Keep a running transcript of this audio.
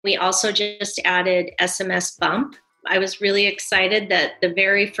We also just added SMS Bump. I was really excited that the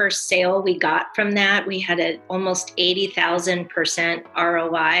very first sale we got from that, we had an almost 80,000%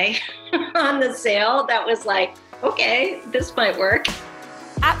 ROI on the sale. That was like, okay, this might work.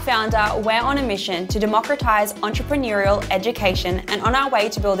 At Founder, we're on a mission to democratize entrepreneurial education and on our way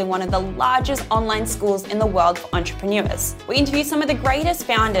to building one of the largest online schools in the world for entrepreneurs. We interview some of the greatest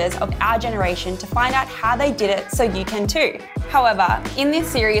founders of our generation to find out how they did it so you can too. However, in this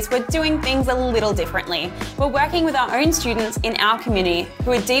series, we're doing things a little differently. We're working with our own students in our community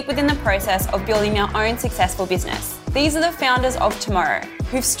who are deep within the process of building their own successful business. These are the founders of tomorrow,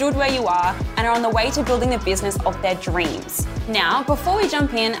 who've stood where you are and are on the way to building the business of their dreams. Now, before we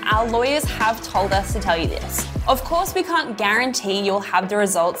jump in, our lawyers have told us to tell you this. Of course, we can't guarantee you'll have the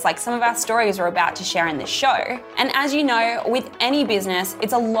results like some of our stories we're about to share in this show. And as you know, with any business,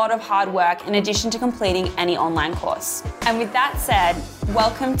 it's a lot of hard work in addition to completing any online course. And with that said,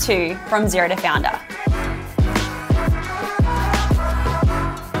 welcome to From Zero to Founder.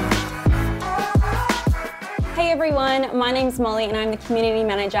 Hey everyone, my name's Molly and I'm the Community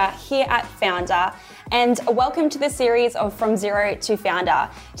Manager here at Founder. And welcome to the series of From Zero to Founder.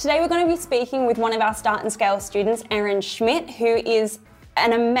 Today we're going to be speaking with one of our Start and Scale students, Erin Schmidt, who is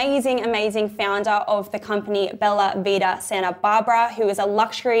an amazing founder of the company Bella Vita Santa Barbara, who is a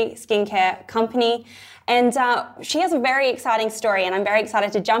luxury skincare company. And she has a very exciting story and I'm very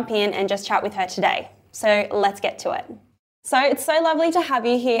excited to jump in and just chat with her today. So let's get to it. So it's so lovely to have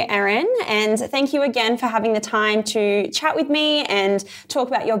you here, Erin, and thank you again for having the time to chat with me and talk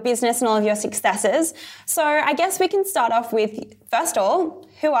about your business and all of your successes. So I guess we can start off with, first of all,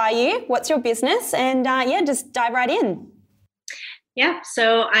 who are you? What's your business? And just dive right in. Yeah,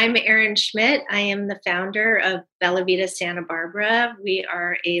 so I'm Erin Schmidt. I am the founder of Bella Vita Santa Barbara. We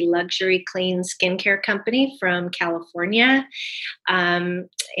are a luxury clean skincare company from California,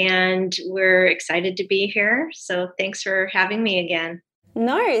 and we're excited to be here. So thanks for having me again.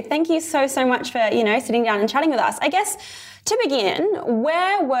 No, thank you so much for, sitting down and chatting with us. I guess to begin,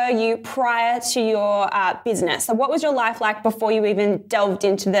 where were you prior to your business? So what was your life like before you even delved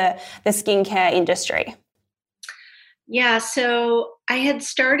into the skincare industry? Yeah, so I had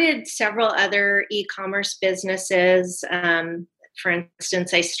started several other e-commerce businesses. For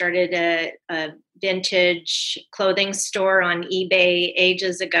instance, I started a vintage clothing store on eBay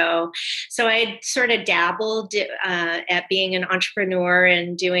ages ago. So I had sort of dabbled at being an entrepreneur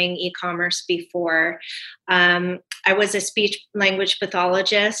and doing e-commerce before. I was a speech language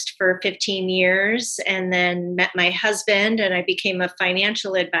pathologist for 15 years and then met my husband and I became a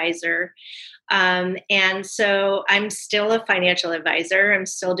financial advisor. And so I'm still a financial advisor. I'm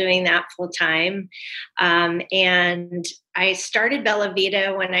still doing that full time. And I started Bella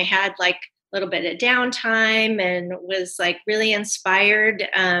Vita when I had like a little bit of downtime and was like really inspired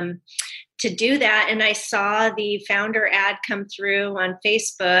to do that. And I saw the founder ad come through on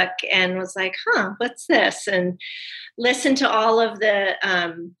Facebook and was like, what's this? And listened to all of the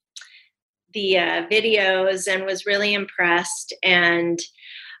videos and was really impressed. And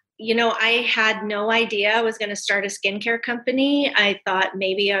I had no idea I was going to start a skincare company. I thought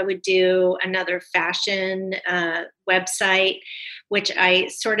maybe I would do another fashion website, which I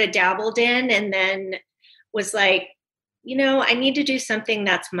sort of dabbled in and then was like, I need to do something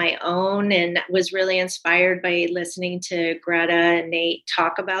that's my own, and was really inspired by listening to Greta and Nate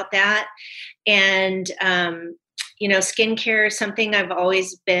talk about that. And, skincare is something I've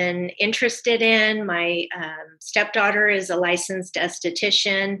always been interested in. My stepdaughter is a licensed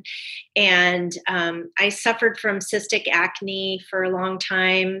esthetician, and I suffered from cystic acne for a long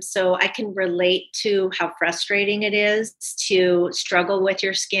time. So I can relate to how frustrating it is to struggle with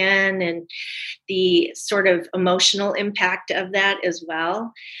your skin and the sort of emotional impact of that as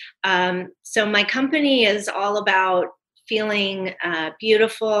well. So my company is all about feeling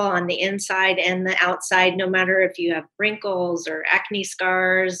beautiful on the inside and the outside, no matter if you have wrinkles or acne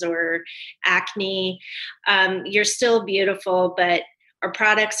scars or acne, you're still beautiful, but our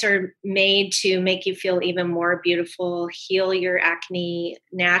products are made to make you feel even more beautiful, heal your acne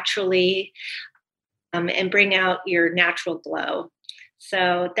naturally, and bring out your natural glow.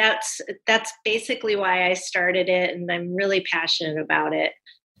 So that's basically why I started it, and I'm really passionate about it.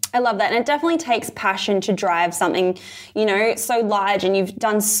 I love that. And it definitely takes passion to drive something, so large. And you've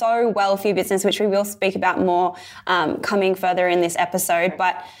done so well for your business, which we will speak about more coming further in this episode.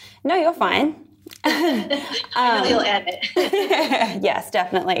 But no, you're fine. I know you'll edit. Yes,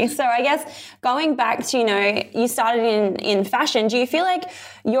 definitely. So I guess going back to, you started in fashion. Do you feel like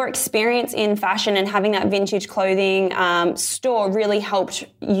your experience in fashion and having that vintage clothing store really helped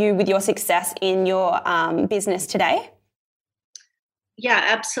you with your success in your business today? Yeah,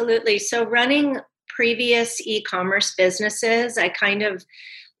 absolutely. So running previous e-commerce businesses, I kind of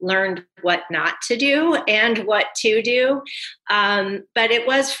learned what not to do and what to do. But it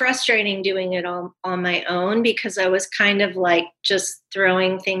was frustrating doing it all on my own because I was kind of like just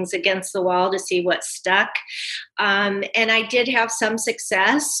throwing things against the wall to see what stuck. And I did have some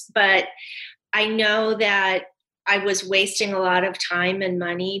success, but I know that I was wasting a lot of time and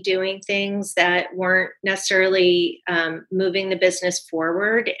money doing things that weren't necessarily moving the business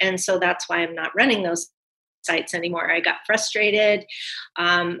forward. And so that's why I'm not running those sites anymore. I got frustrated.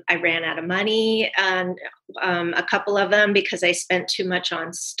 I ran out of money on a couple of them because I spent too much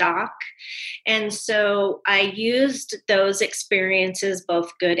on stock. And so I used those experiences,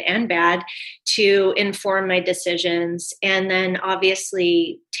 both good and bad, to inform my decisions. And then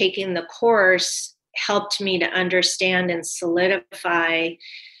obviously taking the course helped me to understand and solidify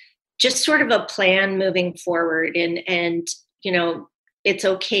just sort of a plan moving forward. And you know, it's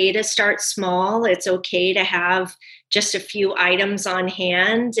okay to start small. It's okay to have just a few items on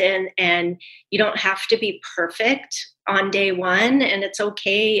hand, and you don't have to be perfect on day one. And it's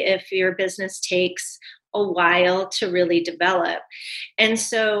okay if your business takes a while to really develop. And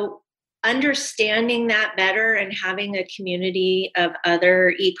so understanding that better and having a community of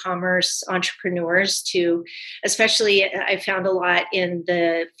other e-commerce entrepreneurs to, especially I found a lot in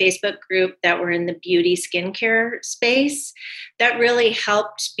the Facebook group that were in the beauty skincare space, that really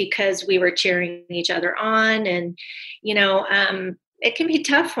helped because we were cheering each other on. And it can be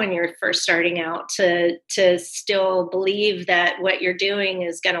tough when you're first starting out to still believe that what you're doing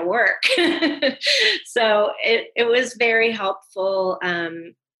is going to work. So it was very helpful,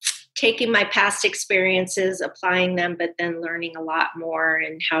 taking my past experiences, applying them, but then learning a lot more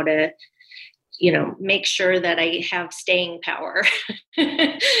and how to, make sure that I have staying power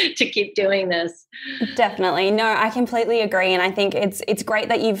to keep doing this. Definitely. No, I completely agree. And I think it's great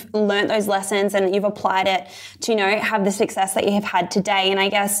that you've learned those lessons and you've applied it to, have the success that you have had today. And I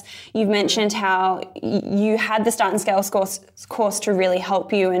guess you've mentioned how you had the Start and Scale course to really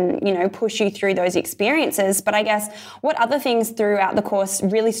help you and, push you through those experiences. But I guess what other things throughout the course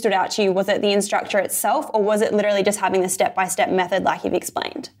really stood out to you? Was it the instructor itself, or was it literally just having the step-by-step method like you've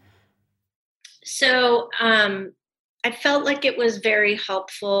explained? So I felt like it was very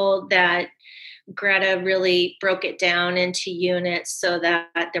helpful that Greta really broke it down into units so that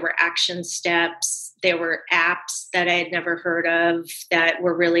there were action steps. There were apps that I had never heard of that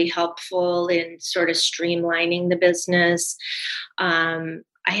were really helpful in sort of streamlining the business. I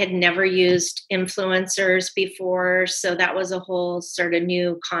had never used influencers before, so that was a whole sort of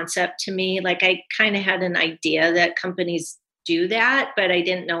new concept to me. Like I kind of had an idea that companies do that, but I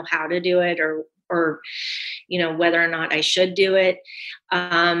didn't know how to do it or whether or not I should do it.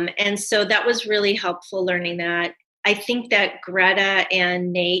 And so that was really helpful learning that. I think that Greta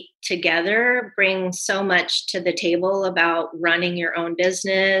and Nate together bring so much to the table about running your own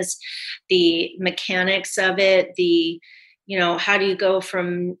business, the mechanics of it, how do you go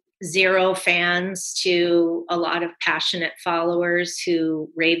from 0 fans to a lot of passionate followers who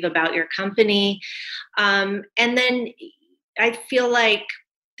rave about your company. And then I feel like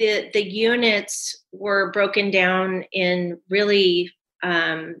the units were broken down in really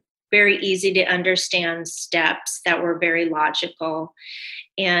very easy to understand steps that were very logical.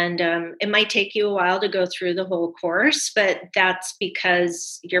 And it might take you a while to go through the whole course, but that's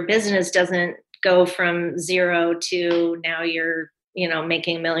because your business doesn't go from 0 to now you're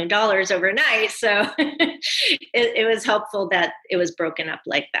making $1 million overnight. So it was helpful that it was broken up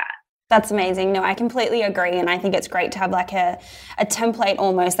like that. That's amazing. No, I completely agree. And I think it's great to have like a template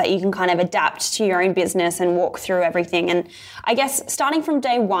almost that you can kind of adapt to your own business and walk through everything. And I guess starting from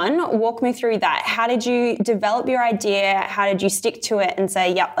day one, walk me through that. How did you develop your idea? How did you stick to it and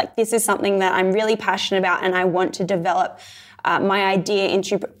say, yep, like this is something that I'm really passionate about and I want to develop my idea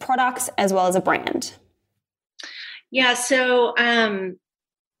into products as well as a brand? Yeah, so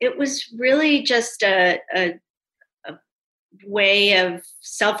it was really just a way of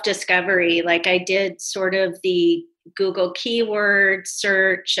self-discovery. Like I did sort of the Google keyword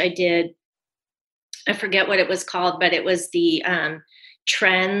search. I forget what it was called, but it was the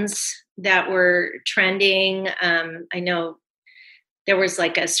trends that were trending. I know there was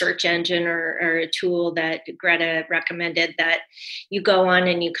like a search engine or a tool that Greta recommended that you go on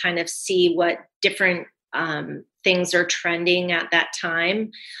and you kind of see what different things are trending at that time.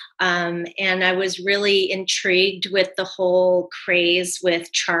 And I was really intrigued with the whole craze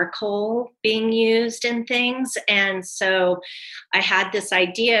with charcoal being used in things. And so I had this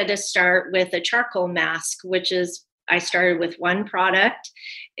idea to start with a charcoal mask, which is I started with one product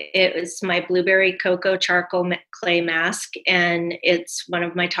It was my blueberry cocoa charcoal clay mask, and it's one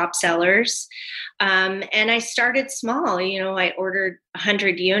of my top sellers. And I started small. I ordered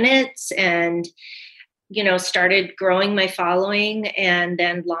 100 units and started growing my following, and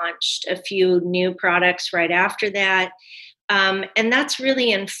then launched a few new products right after that. And that's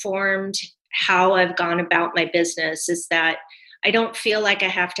really informed how I've gone about my business, is that I don't feel like I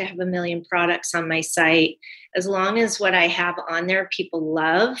have to have a million products on my site. As long as what I have on there people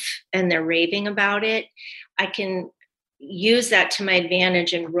love and they're raving about it, I can use that to my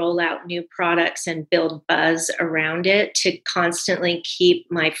advantage and roll out new products and build buzz around it to constantly keep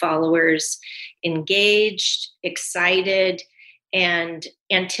my followers engaged, excited, and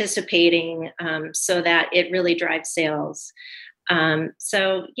anticipating, so that it really drives sales.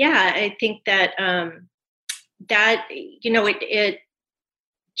 So yeah, I think that it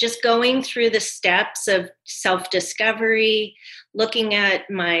just going through the steps of self-discovery, looking at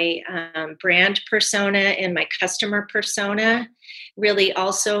my brand persona and my customer persona really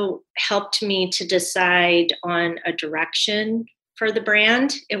also helped me to decide on a direction for the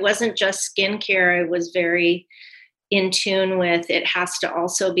brand. It wasn't just skincare. I was very in tune with it has to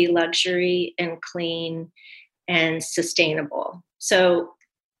also be luxury and clean and sustainable. So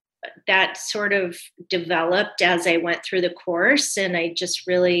that sort of developed as I went through the course, and I just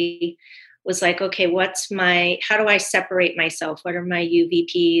really was like, okay, how do I separate myself? What are my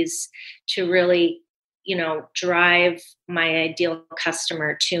UVPs to really, drive my ideal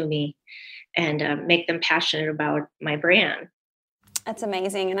customer to me and make them passionate about my brand? That's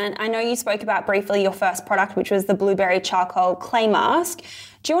amazing. And I know you spoke about briefly your first product, which was the blueberry charcoal clay mask.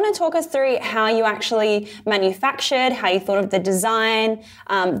 Do you want to talk us through how you actually manufactured, how you thought of the design,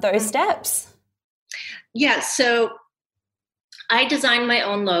 those steps? Yeah, so I designed my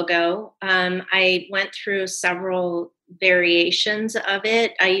own logo. I went through several variations of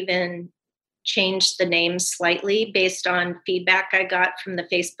it. I even changed the name slightly based on feedback I got from the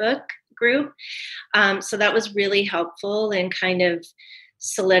Facebook group. So that was really helpful in kind of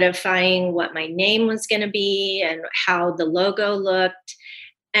solidifying what my name was going to be and how the logo looked.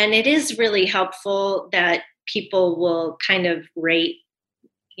 And it is really helpful that people will kind of rate.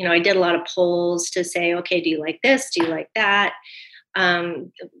 I did a lot of polls to say, okay, do you like this? Do you like that?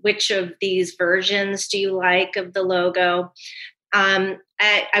 Which of these versions do you like of the logo?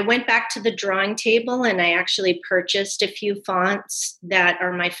 I went back to the drawing table and I actually purchased a few fonts that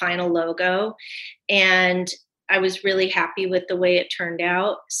are my final logo. And I was really happy with the way it turned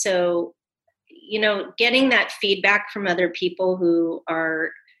out. So, getting that feedback from other people who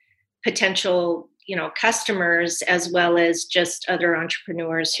are potential, customers, as well as just other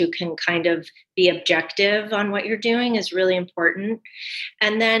entrepreneurs who can kind of be objective on what you're doing is really important.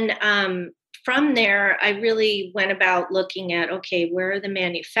 And then, from there, I really went about looking at, okay, where are the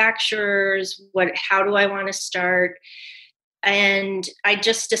manufacturers? How do I want to start? And I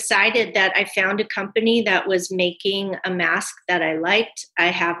just decided that I found a company that was making a mask that I liked. I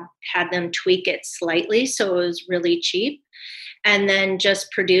have had them tweak it slightly, so it was really cheap, and then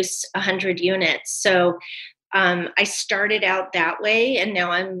just produce 100 units. So I started out that way, and now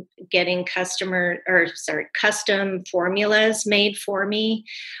I'm getting custom formulas made for me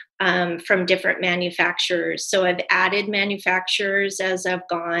from different manufacturers. So I've added manufacturers as I've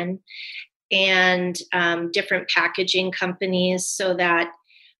gone, and different packaging companies, so that,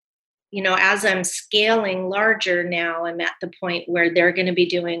 as I'm scaling larger now, I'm at the point where they're going to be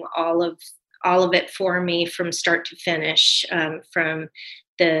doing all of it for me from start to finish, from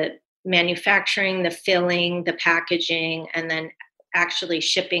the manufacturing, the filling, the packaging, and then actually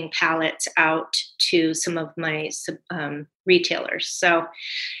shipping pallets out to some of my retailers. So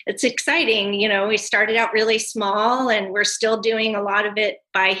it's exciting. We started out really small and we're still doing a lot of it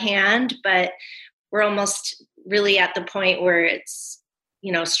by hand, but we're almost really at the point where it's,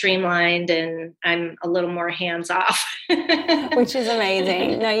 streamlined and I'm a little more hands off. Which is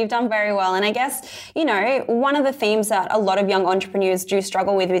amazing. No, you've done very well. And I guess, one of the themes that a lot of young entrepreneurs do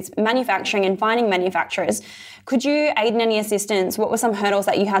struggle with is manufacturing and finding manufacturers. Could you aid in any assistance? What were some hurdles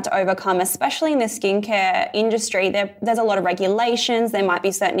that you had to overcome, especially in the skincare industry? There's a lot of regulations. There might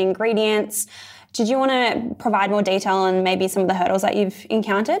be certain ingredients. Did you want to provide more detail on maybe some of the hurdles that you've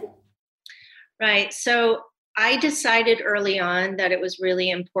encountered? Right. So I decided early on that it was really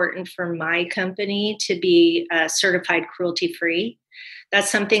important for my company to be certified cruelty-free. That's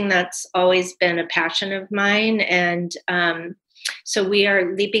something that's always been a passion of mine. And so we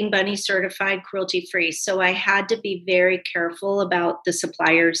are Leaping Bunny certified cruelty-free. So I had to be very careful about the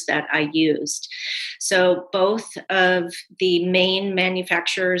suppliers that I used. So both of the main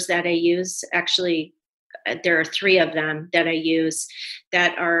manufacturers that I use actually there are 3 of them that I use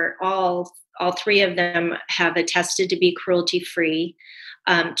that are all 3 of them have attested to be cruelty-free.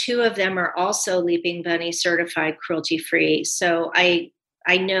 2 of them are also Leaping Bunny certified cruelty-free. So I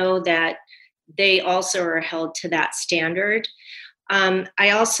know that they also are held to that standard.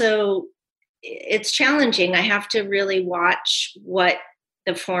 It's challenging. I have to really watch what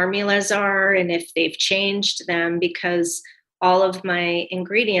the formulas are and if they've changed them, because all of my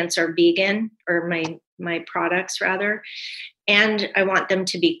ingredients are vegan, or my products rather, and I want them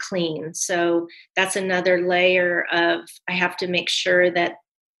to be clean. So that's another layer of, I have to make sure that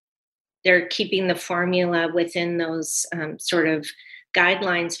they're keeping the formula within those sort of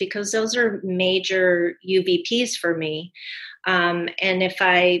guidelines, because those are major UVPs for me. And if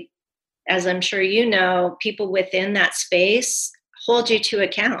as I'm sure you know, people within that space hold you to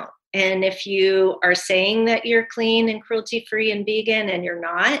account. And if you are saying that you're clean and cruelty-free and vegan and you're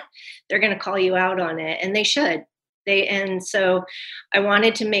not, they're going to call you out on it, and they should. And so I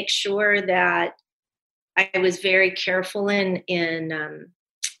wanted to make sure that I was very careful in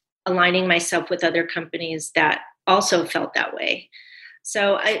aligning myself with other companies that also felt that way.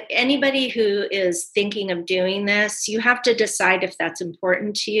 So anybody who is thinking of doing this, you have to decide if that's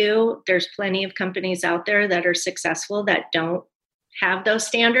important to you. There's plenty of companies out there that are successful that don't have those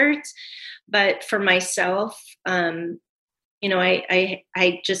standards. But for myself, I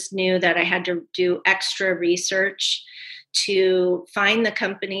just knew that I had to do extra research to find the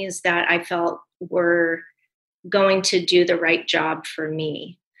companies that I felt were going to do the right job for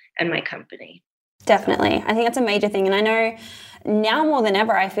me and my company. Definitely. I think that's a major thing. And I know now more than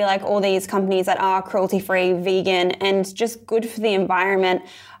ever, I feel like all these companies that are cruelty-free, vegan, and just good for the environment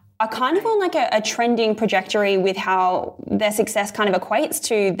are kind of on like a trending trajectory with how their success kind of equates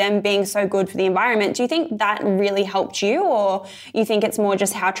to them being so good for the environment. Do you think that really helped you, or you think it's more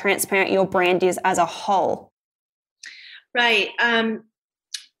just how transparent your brand is as a whole? Right.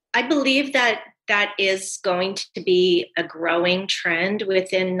 I believe that is going to be a growing trend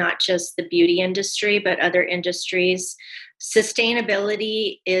within not just the beauty industry, but other industries.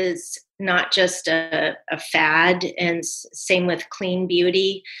 Sustainability is not just a fad, and same with clean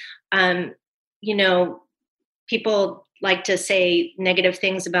beauty. People like to say negative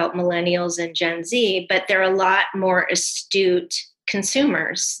things about millennials and Gen Z, but they're a lot more astute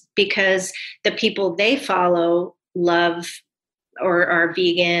consumers because the people they follow love or are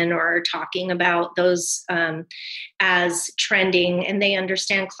vegan or are talking about those as trending, and they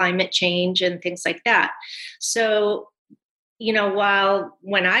understand climate change and things like that. So, while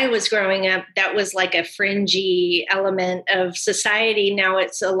when I was growing up, that was like a fringy element of society, now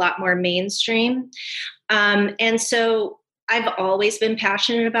it's a lot more mainstream. And so I've always been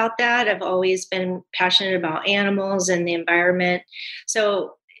passionate about that. I've always been passionate about animals and the environment.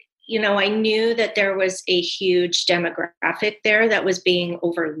 So, I knew that there was a huge demographic there that was being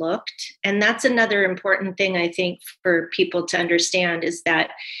overlooked. And that's another important thing, I think, for people to understand, is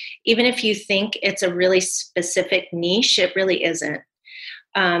that even if you think it's a really specific niche, it really isn't.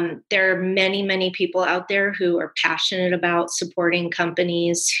 There are many, many people out there who are passionate about supporting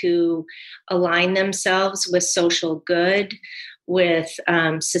companies who align themselves with social good, with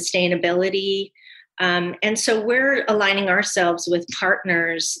sustainability. And so we're aligning ourselves with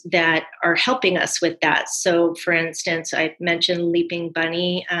partners that are helping us with that. So, for instance, I mentioned Leaping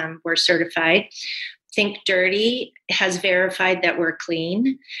Bunny. We're certified. Think Dirty has verified that we're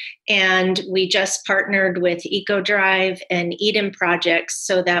clean. And we just partnered with EcoDrive and Eden Projects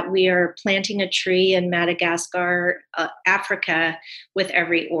so that we are planting a tree in Madagascar, Africa, with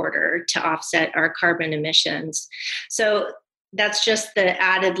every order to offset our carbon emissions. So that's just the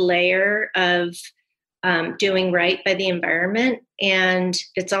added layer of doing right by the environment. And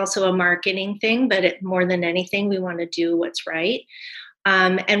it's also a marketing thing, but more than anything, we want to do what's right.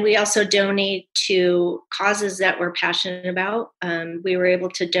 And we also donate to causes that we're passionate about. We were able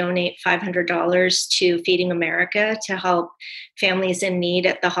to donate $500 to Feeding America to help families in need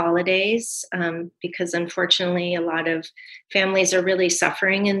at the holidays, because unfortunately a lot of families are really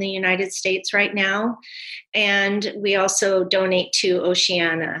suffering in the United States right now. And we also donate to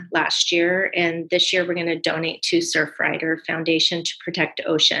Oceana last year. And this year we're going to donate to Surfrider Foundation to protect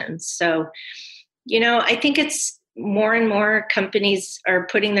oceans. So, I think it's more and more companies are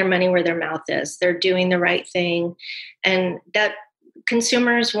putting their money where their mouth is. They're doing the right thing, and that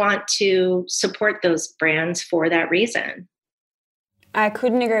consumers want to support those brands for that reason. I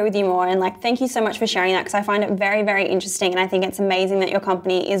couldn't agree with you more. And thank you so much for sharing that, because I find it very, very interesting. And I think it's amazing that your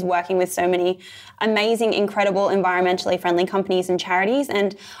company is working with so many amazing, incredible, environmentally friendly companies and charities.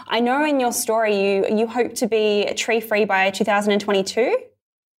 And I know in your story, you hope to be tree-free by 2022.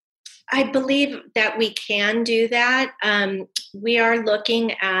 I believe that we can do that. We are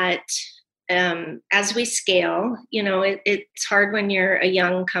looking at, as we scale, it's hard when you're a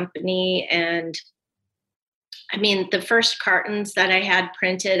young company. And I mean, the first cartons that I had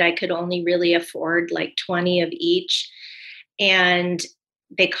printed, I could only really afford like 20 of each. And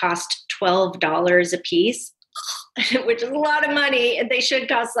they cost $12 a piece, which is a lot of money. They should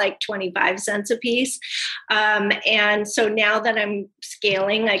cost like 25 cents a piece. And so now that I'm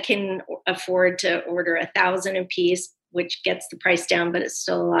scaling, I can afford to order 1,000 a piece, which gets the price down, but it's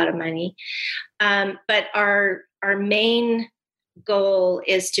still a lot of money. But our main goal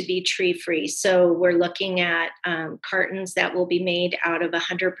is to be tree free. So we're looking at cartons that will be made out of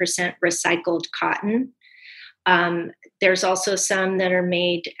 100% recycled cotton. There's also some that are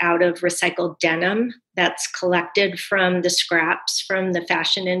made out of recycled denim that's collected from the scraps from the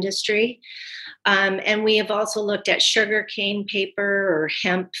fashion industry. And we have also looked at sugarcane paper or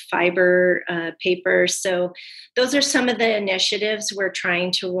hemp fiber paper. So those are some of the initiatives we're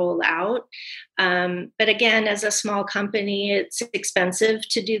trying to roll out. But again, as a small company, it's expensive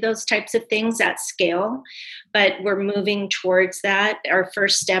to do those types of things at scale, but we're moving towards that. Our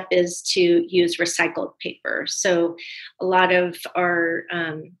first step is to use recycled paper. So a lot of our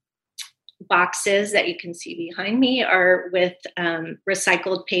boxes that you can see behind me are with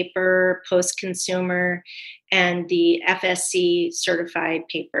recycled paper, post-consumer, and the FSC certified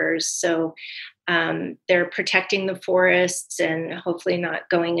papers. So they're protecting the forests and hopefully not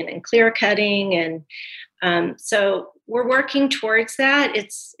going in and clear cutting. And so we're working towards that.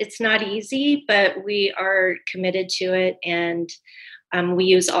 It's not easy, but we are committed to it. And we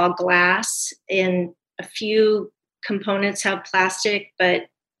use all glass. In a few components have plastic, but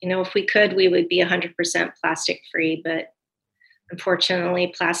if we could, we would be 100% plastic free. But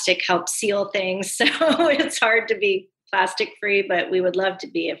unfortunately, plastic helps seal things. So it's hard to be plastic free, but we would love to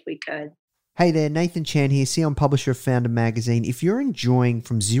be if we could. Hey there, Nathan Chan here, CEO and publisher of Founder Magazine. If you're enjoying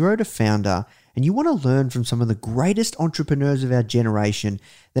From Zero to Founder and you want to learn from some of the greatest entrepreneurs of our generation,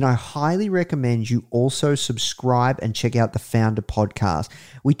 then I highly recommend you also subscribe and check out the Founder podcast.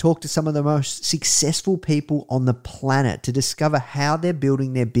 We talk to some of the most successful people on the planet to discover how they're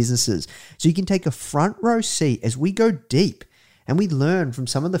building their businesses. So you can take a front row seat as we go deep and we learn from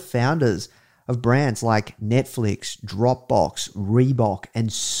some of the founders of brands like Netflix, Dropbox, Reebok,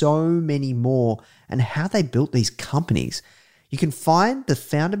 and so many more, and how they built these companies. You can find the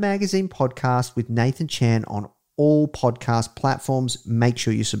Founder Magazine podcast with Nathan Chan on all podcast platforms. Make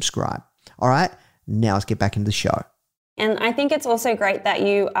sure you subscribe. All right, now let's get back into the show. And I think it's also great that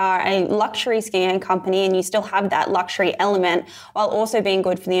you are a luxury skincare company and you still have that luxury element while also being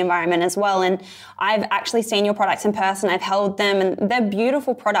good for the environment as well. And I've actually seen your products in person. I've held them and they're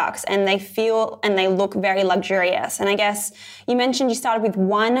beautiful products and they feel and they look very luxurious. And I guess you mentioned you started with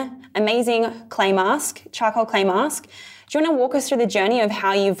one amazing clay mask, charcoal clay mask. Do you want to walk us through the journey of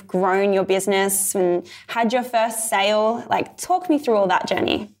how you've grown your business and had your first sale? Like, talk me through all that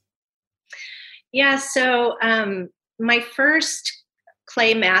journey. Yeah, so my first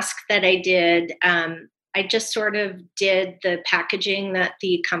clay mask that I did, I just sort of did the packaging that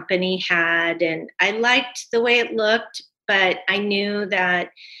the company had, and I liked the way it looked, but I knew that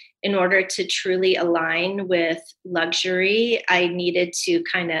in order to truly align with luxury, I needed to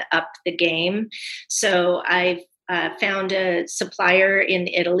kind of up the game. So I found a supplier in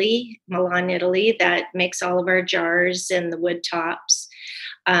Italy, Milan, Italy, that makes all of our jars and the wood tops.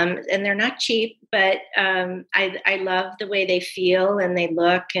 And they're not cheap, but I love the way they feel and they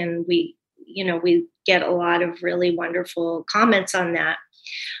look, and we get a lot of really wonderful comments on that.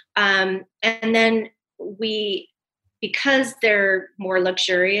 And then because they're more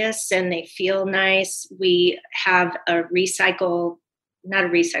luxurious and they feel nice, we have a refill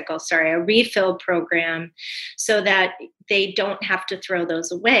program so that they don't have to throw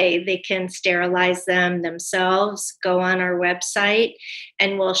those away. They can sterilize them themselves, go on our website,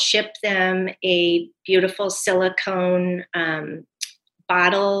 and we'll ship them a beautiful silicone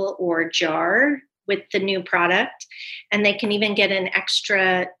bottle or jar with the new product. And they can even get an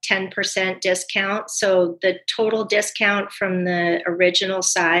extra 10% discount. So the total discount from the original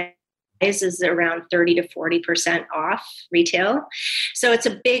size is around 30 to 40% off retail. So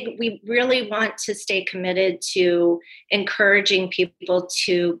we really want to stay committed to encouraging people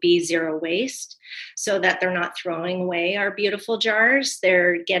to be zero waste so that they're not throwing away our beautiful jars.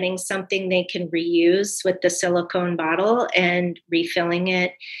 They're getting something they can reuse with the silicone bottle and refilling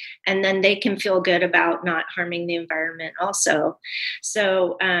it. And then they can feel good about not harming the environment also.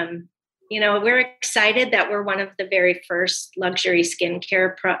 So, we're excited that we're one of the very first luxury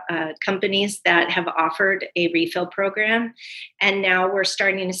skincare companies that have offered a refill program. And now we're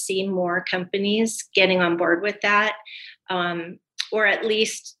starting to see more companies getting on board with that, or at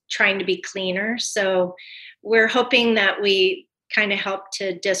least trying to be cleaner. So we're hoping that we kind of help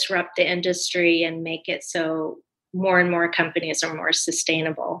to disrupt the industry and make it so more and more companies are more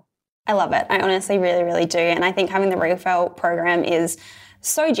sustainable. I love it. I honestly really, really do. And I think having the refill program is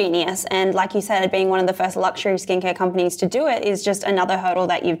so genius. And like you said, being one of the first luxury skincare companies to do it is just another hurdle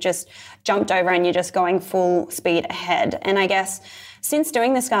that you've just jumped over and you're just going full speed ahead. And I guess since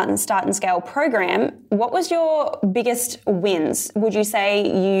doing the Start and Scale program, what was your biggest wins? Would you say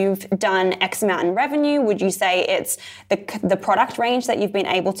you've done X amount in revenue? Would you say it's the product range that you've been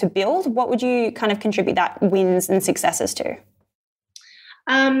able to build? What would you kind of contribute that wins and successes to?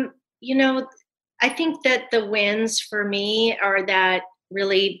 I think that the wins for me are that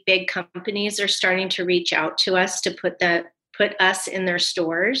really big companies are starting to reach out to us to put us in their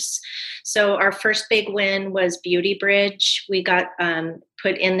stores. So our first big win was Beauty Bridge. We got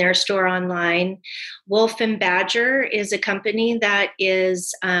put in their store online. Wolf and Badger is a company that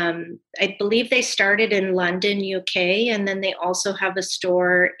is, I believe they started in London, UK, and then they also have a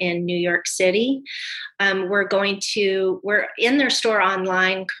store in New York City. We're in their store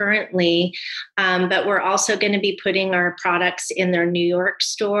online currently, but we're also going to be putting our products in their New York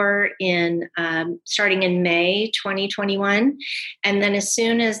store starting in May 2021. And then as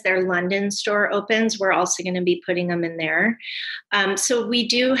soon as their London store opens, we're also going to be putting them in there. So we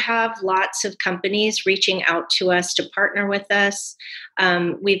do have lots of companies reaching out to us to partner with us.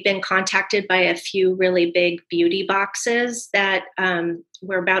 We've been contacted by a few really big beauty boxes that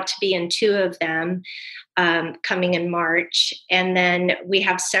we're about to be in 2 of them coming in March. And then we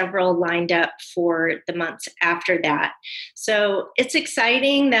have several lined up for the months after that. So it's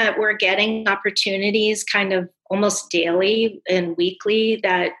exciting that we're getting opportunities kind of almost daily and weekly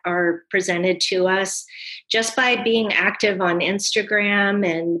that are presented to us just by being active on Instagram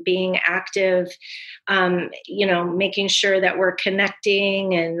and being active, making sure that we're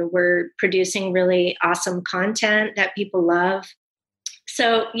connecting and we're producing really awesome content that people love.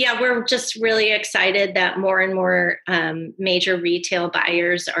 So, yeah, we're just really excited that more and more major retail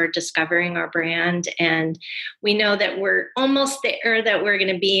buyers are discovering our brand. And we know that we're almost there, that we're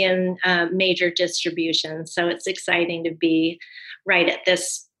going to be in major distribution. So it's exciting to be right at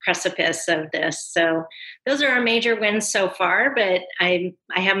this precipice of this. So those are our major wins so far, but I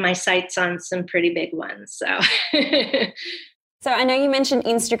have my sights on some pretty big ones. So So I know you mentioned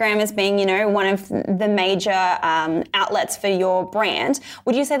Instagram as being, one of the major outlets for your brand.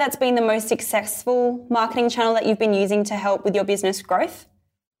 Would you say that's been the most successful marketing channel that you've been using to help with your business growth?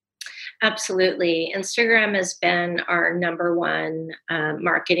 Absolutely. Instagram has been our number one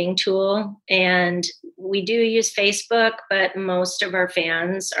marketing tool. And we do use Facebook, but most of our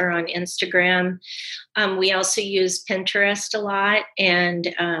fans are on Instagram. We also use Pinterest a lot,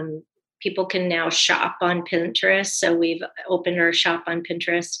 and people can now shop on Pinterest. So we've opened our shop on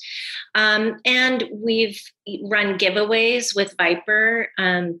Pinterest. And we've run giveaways with Viper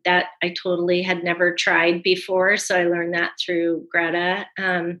that I totally had never tried before. So I learned that through Greta.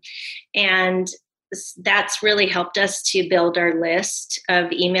 And that's really helped us to build our list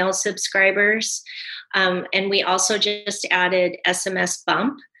of email subscribers. And we also just added SMS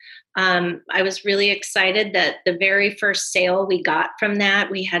Bump. I was really excited that the very first sale we got from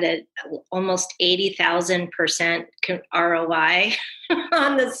that, we had almost 80,000% ROI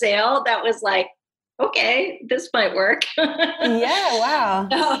on the sale. That was like, okay, this might work. Yeah,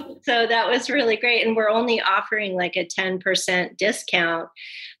 wow. So that was really great. And we're only offering like a 10% discount,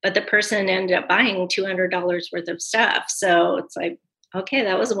 but the person ended up buying $200 worth of stuff. So it's like, okay,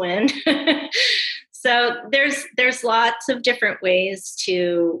 that was a win. So there's lots of different ways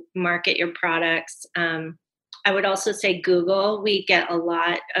to market your products. I would also say Google. We get a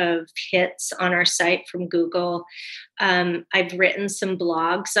lot of hits on our site from Google. I've written some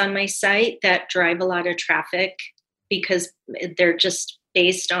blogs on my site that drive a lot of traffic because they're just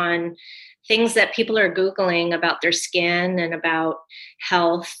based on things that people are Googling about their skin and about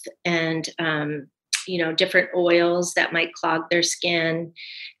health and different oils that might clog their skin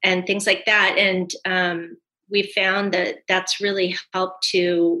and things like that. And we found that that's really helped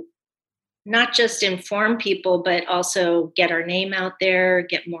to not just inform people, but also get our name out there,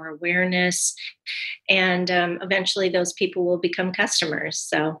 get more awareness, and eventually those people will become customers.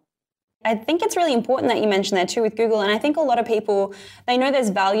 So I think it's really important that you mentioned that too with Google. And I think a lot of people, they know there's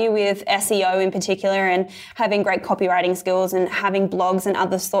value with SEO in particular and having great copywriting skills and having blogs and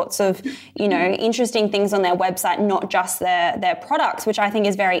other sorts of, interesting things on their website, not just their products, which I think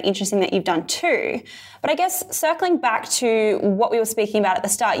is very interesting that you've done too. But I guess circling back to what we were speaking about at the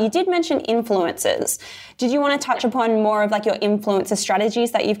start, you did mention influencers. Did you want to touch upon more of like your influencer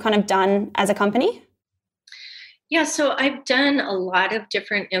strategies that you've kind of done as a company? Yeah, so I've done a lot of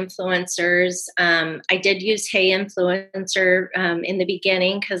different influencers. I did use Hey Influencer in the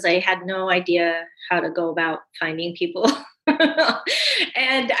beginning because I had no idea how to go about finding people.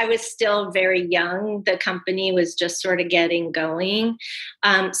 And I was still very young. The company was just sort of getting going.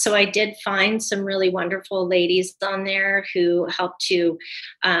 So I did find some really wonderful ladies on there who helped to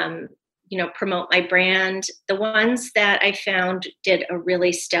promote my brand. The ones that I found did a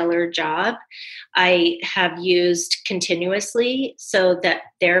really stellar job, I have used continuously so that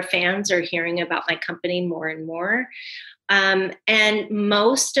their fans are hearing about my company more and more. And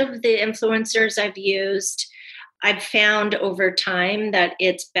most of the influencers I've used, I've found over time that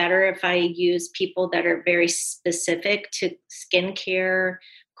it's better if I use people that are very specific to skincare,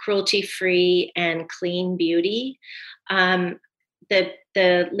 cruelty-free, and clean beauty.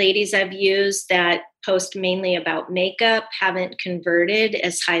 The ladies I've used that post mainly about makeup haven't converted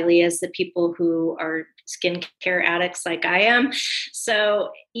as highly as the people who are skincare addicts like I am.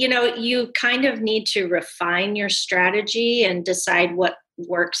 So, you kind of need to refine your strategy and decide what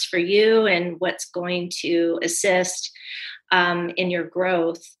works for you and what's going to assist in your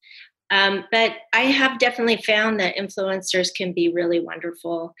growth. But I have definitely found that influencers can be really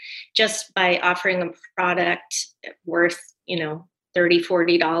wonderful just by offering a product worth, $30,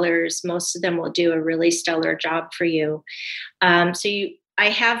 $40. Most of them will do a really stellar job for you. I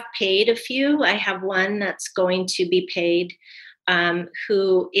have paid a few. I have one that's going to be paid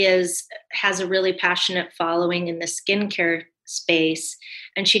who has a really passionate following in the skincare space.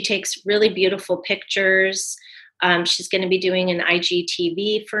 And she takes really beautiful pictures. She's going to be doing an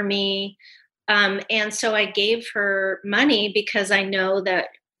IGTV for me. And so I gave her money because I know that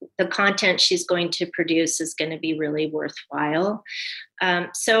the content she's going to produce is going to be really worthwhile.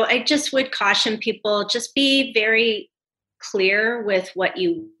 So I just would caution people, just be very clear with what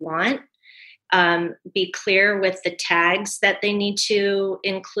you want. Be clear with the tags that they need to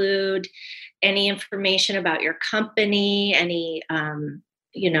include, any information about your company, any,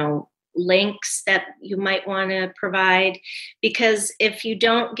 links that you might want to provide, because if you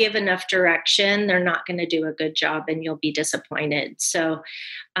don't give enough direction, they're not going to do a good job and you'll be disappointed. So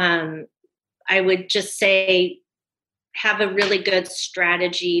I would just say have a really good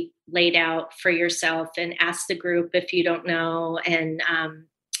strategy laid out for yourself and ask the group if you don't know, and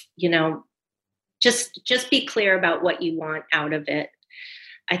just be clear about what you want out of it.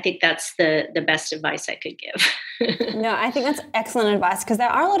 I think that's the best advice I could give. No, I think that's excellent advice, because there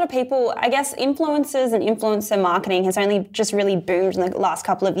are a lot of people, I guess influencers and influencer marketing has only just really boomed in the last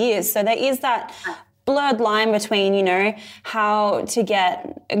couple of years. So there is that blurred line between, how to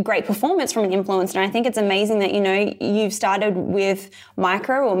get a great performance from an influencer. And I think it's amazing that, you've started with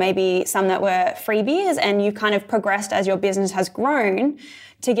micro or maybe some that were freebies, and you kind of progressed as your business has grown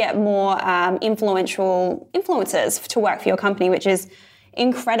to get more influential influencers to work for your company, which is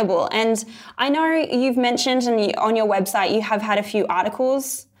incredible. And I know you've mentioned on your website you have had a few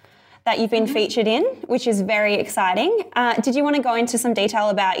articles that you've been featured in, which is very exciting. Did you want to go into some detail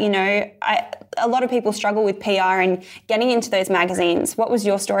about, a lot of people struggle with PR and getting into those magazines. What was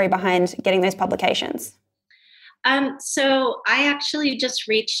your story behind getting those publications? So I actually just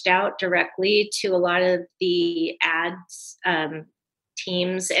reached out directly to a lot of the ads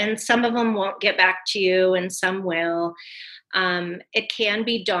teams, and some of them won't get back to you and some will. It can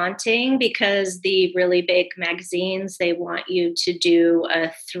be daunting because the really big magazines, they want you to do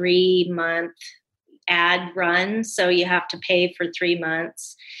a 3-month ad run. So you have to pay for 3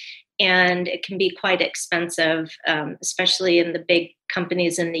 months, and it can be quite expensive, especially in the big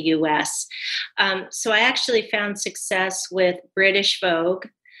companies in the US. So I actually found success with British Vogue.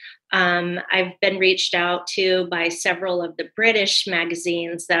 I've been reached out to by several of the British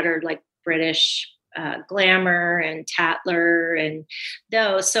magazines that are like British Glamour and Tatler and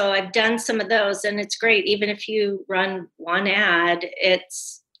those. So I've done some of those, and it's great. Even if you run one ad,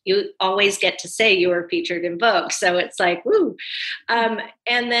 you always get to say you were featured in Vogue. So it's like, woo. And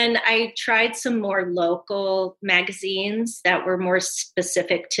then I tried some more local magazines that were more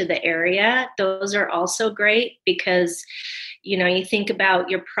specific to the area. Those are also great because you think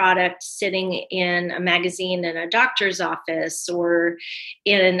about your product sitting in a magazine in a doctor's office or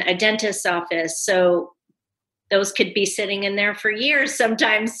in a dentist's office. So those could be sitting in there for years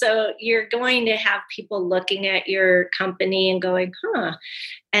sometimes. So you're going to have people looking at your company and going, huh.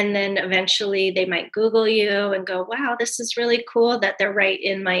 And then eventually they might Google you and go, wow, this is really cool that they're right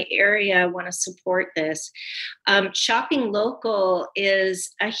in my area. I want to support this. Shopping local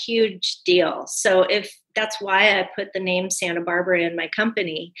is a huge deal. So that's why I put the name Santa Barbara in my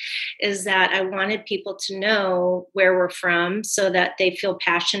company, is that I wanted people to know where we're from so that they feel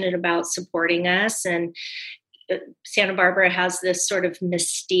passionate about supporting us. And Santa Barbara has this sort of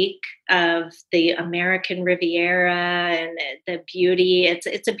mystique of the American Riviera and the beauty.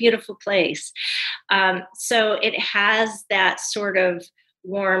 It's a beautiful place. So it has that sort of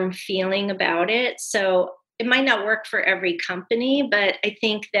warm feeling about it. So it might not work for every company, but I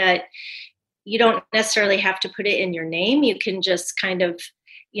think that you don't necessarily have to put it in your name. You can just kind of,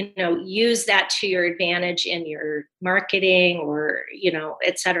 use that to your advantage in your marketing or,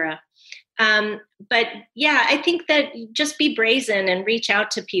 et cetera. But yeah, I think that just be brazen and reach out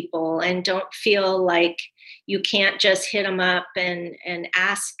to people and don't feel like you can't just hit them up and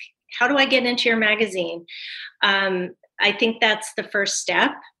ask, how do I get into your magazine? I think that's the first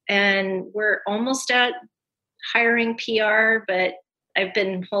step, and we're almost at hiring PR, but I've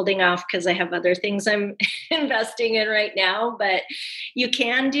been holding off because I have other things I'm investing in right now. But you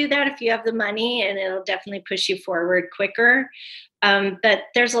can do that if you have the money, and it'll definitely push you forward quicker. But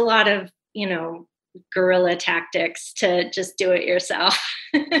there's a lot of, guerrilla tactics to just do it yourself.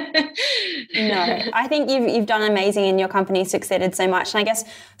 No, I think you've done amazing, and your company succeeded so much. And I guess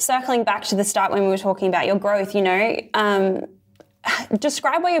circling back to the start when we were talking about your growth,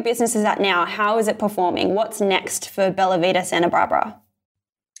 describe where your business is at now. How is it performing? What's next for Bella Vita Santa Barbara?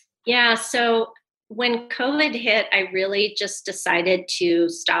 Yeah, so when COVID hit, I really just decided to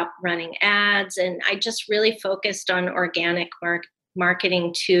stop running ads, and I just really focused on organic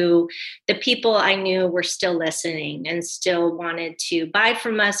marketing to the people I knew were still listening and still wanted to buy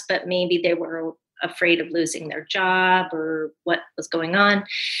from us, but maybe they were afraid of losing their job or what was going on.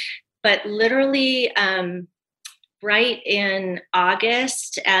 But literally, right in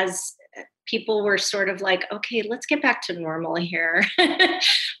August, as people were sort of like, okay, let's get back to normal here.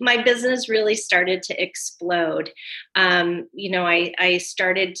 My business really started to explode. I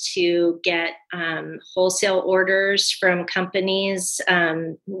started to get wholesale orders from companies.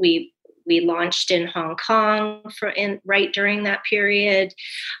 We launched in Hong Kong right during that period.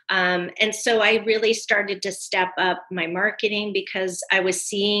 And so I really started to step up my marketing because I was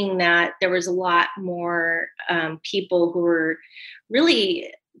seeing that there was a lot more people who were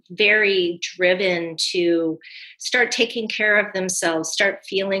really very driven to start taking care of themselves, start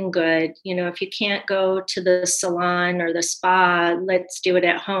feeling good. If you can't go to the salon or the spa, let's do it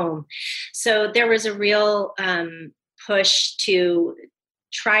at home. So there was a real push to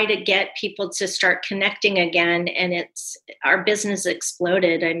try to get people to start connecting again. And our business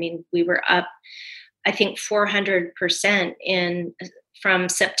exploded. I mean, we were up, I think 400% from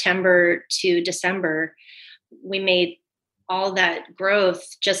September to December. We made all that growth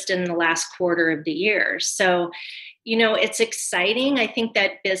just in the last quarter of the year. So, it's exciting. I think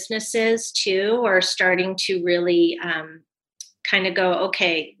that businesses too are starting to really kind of go,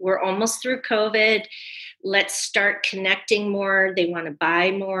 okay, we're almost through COVID. Let's start connecting more. They want to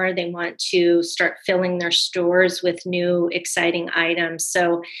buy more. They want to start filling their stores with new, exciting items.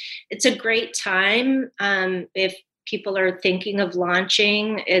 So it's a great time. If people are thinking of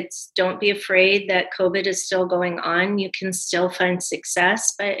launching, don't be afraid that COVID is still going on. You can still find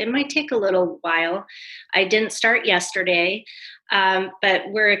success, but it might take a little while. I didn't start yesterday, but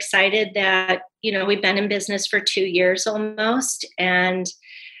we're excited that, we've been in business for 2 years almost, and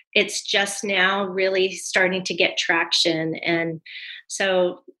it's just now really starting to get traction. And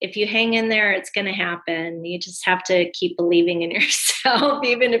so if you hang in there, it's going to happen. You just have to keep believing in yourself.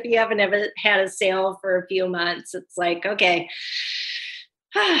 Even if you haven't ever had a sale for a few months, it's like, okay,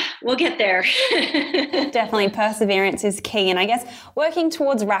 we'll get there. Definitely, perseverance is key. And I guess working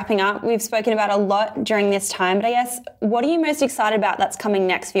towards wrapping up, we've spoken about a lot during this time, but I guess what are you most excited about that's coming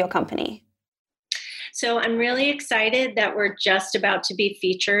next for your company? So I'm really excited that we're just about to be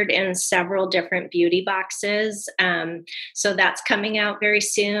featured in several different beauty boxes. So that's coming out very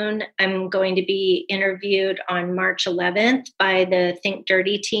soon. I'm going to be interviewed on March 11th by the Think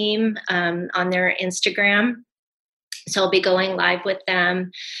Dirty team on their Instagram. So I'll be going live with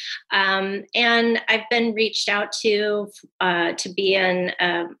them. And I've been reached out to be in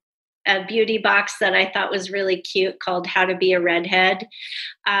a beauty box that I thought was really cute called How to Be a Redhead.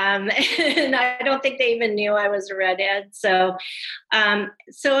 And I don't think they even knew I was a redhead. So I'm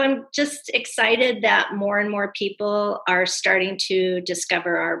just excited that more and more people are starting to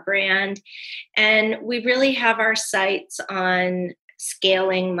discover our brand. And we really have our sights on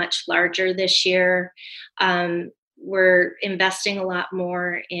scaling much larger this year. We're investing a lot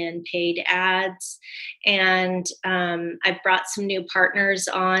more in paid ads, and I've brought some new partners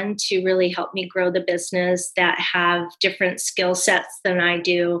on to really help me grow the business that have different skill sets than I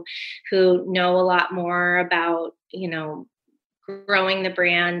do, who know a lot more about, growing the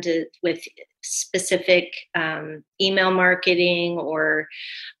brand with specific email marketing or,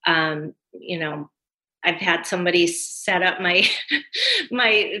 I've had somebody set up my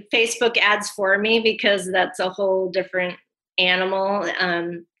Facebook ads for me because that's a whole different animal.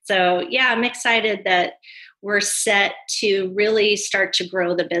 I'm excited that we're set to really start to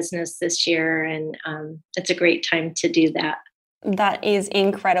grow the business this year, and it's a great time to do that. That is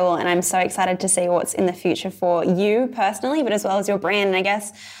incredible, and I'm so excited to see what's in the future for you personally, but as well as your brand. And I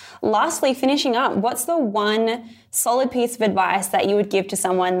guess lastly, finishing up, what's the one solid piece of advice that you would give to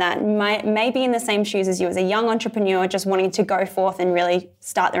someone that may be in the same shoes as you as a young entrepreneur just wanting to go forth and really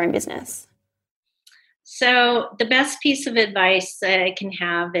start their own business? So the best piece of advice that I can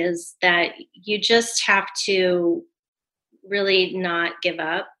have is that you just have to really not give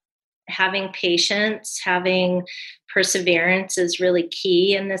up. Having patience, having perseverance is really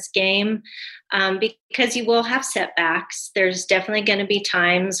key in this game, because you will have setbacks. There's definitely going to be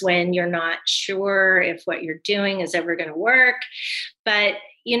times when you're not sure if what you're doing is ever going to work. But,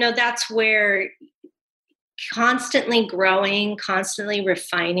 that's where constantly growing, constantly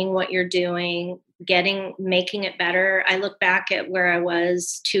refining what you're doing, making it better. I look back at where I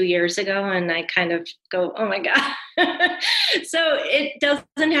was 2 years ago and I kind of go, oh my God. So it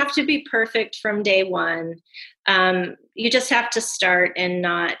doesn't have to be perfect from day one. You just have to start and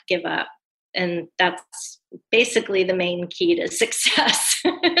not give up. And that's basically the main key to success.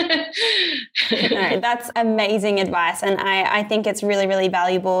 No, that's amazing advice. And I think it's really, really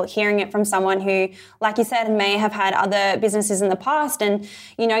valuable hearing it from someone who, like you said, may have had other businesses in the past. And,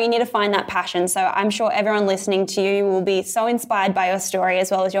 you need to find that passion. So I'm sure everyone listening to you will be so inspired by your story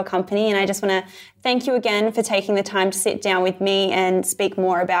as well as your company. And I just want to thank you again for taking the time to sit down with me and speak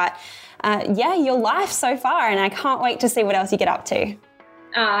more about, your life so far. And I can't wait to see what else you get up to.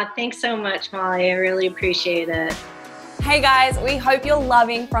 Thanks so much, Molly. I really appreciate it. Hey guys, we hope you're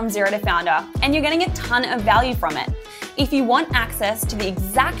loving From Zero to Founder and you're getting a ton of value from it. If you want access to the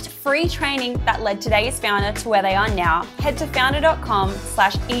exact free training that led today's founder to where they are now, head to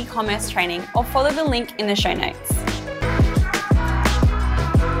founder.com/e-commerce training or follow the link in the show notes.